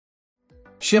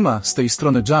Siema, z tej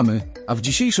strony Dżamy, a w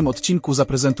dzisiejszym odcinku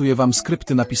zaprezentuję Wam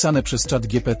skrypty napisane przez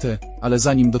ChatGPT, ale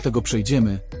zanim do tego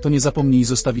przejdziemy, to nie zapomnij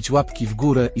zostawić łapki w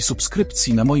górę i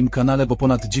subskrypcji na moim kanale, bo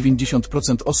ponad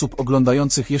 90% osób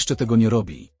oglądających jeszcze tego nie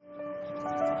robi.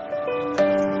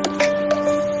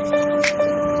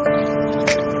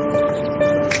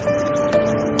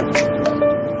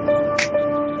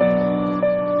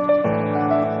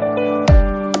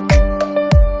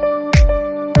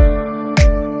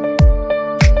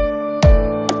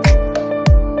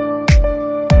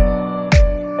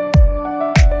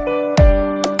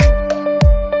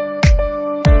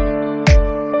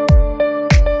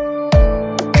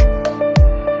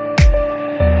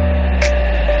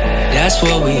 That's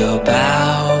what we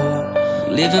about,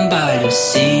 living by the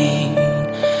sea,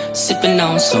 sipping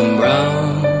on some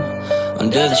rum,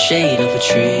 under the shade of a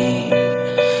tree.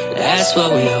 That's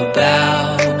what we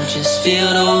about, just feel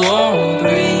the warm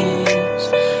breeze,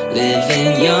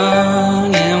 living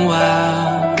young and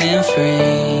wild and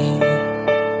free.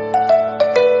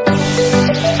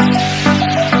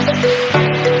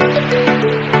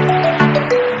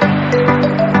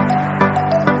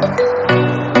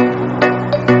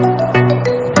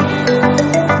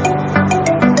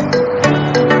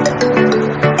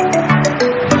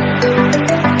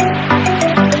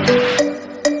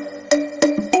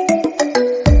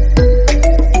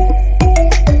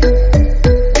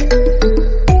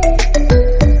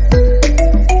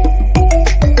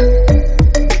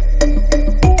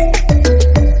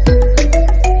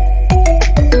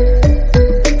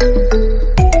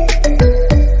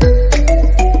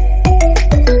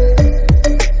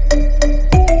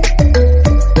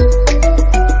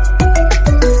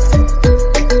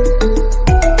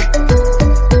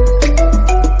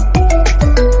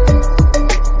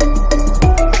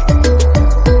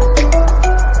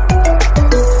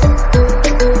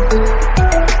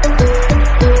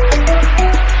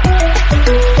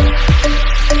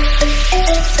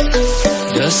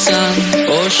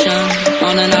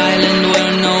 On an island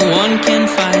where no one can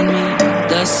find me.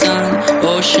 The sun,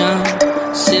 ocean,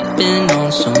 sipping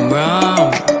on some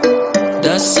rum.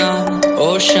 The sun,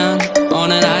 ocean,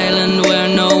 on an island where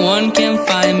no one can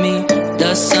find me.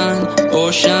 The sun,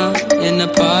 ocean, and the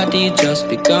party just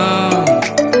begun.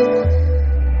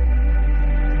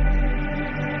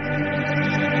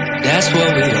 That's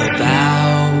what we're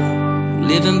about,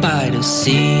 living by the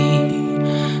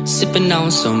sea, sipping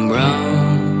on some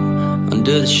rum,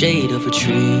 under the shade of a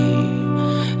tree.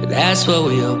 That's what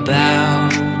we're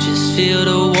about, just feel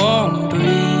the warm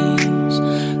breeze,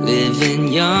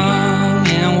 living young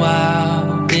and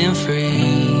wild and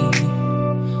free.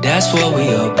 That's what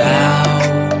we're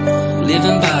about,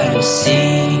 living by the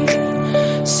sea,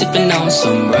 sipping on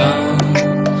some rum,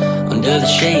 under the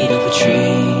shade of a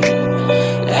tree.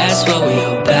 That's what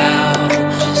we're about.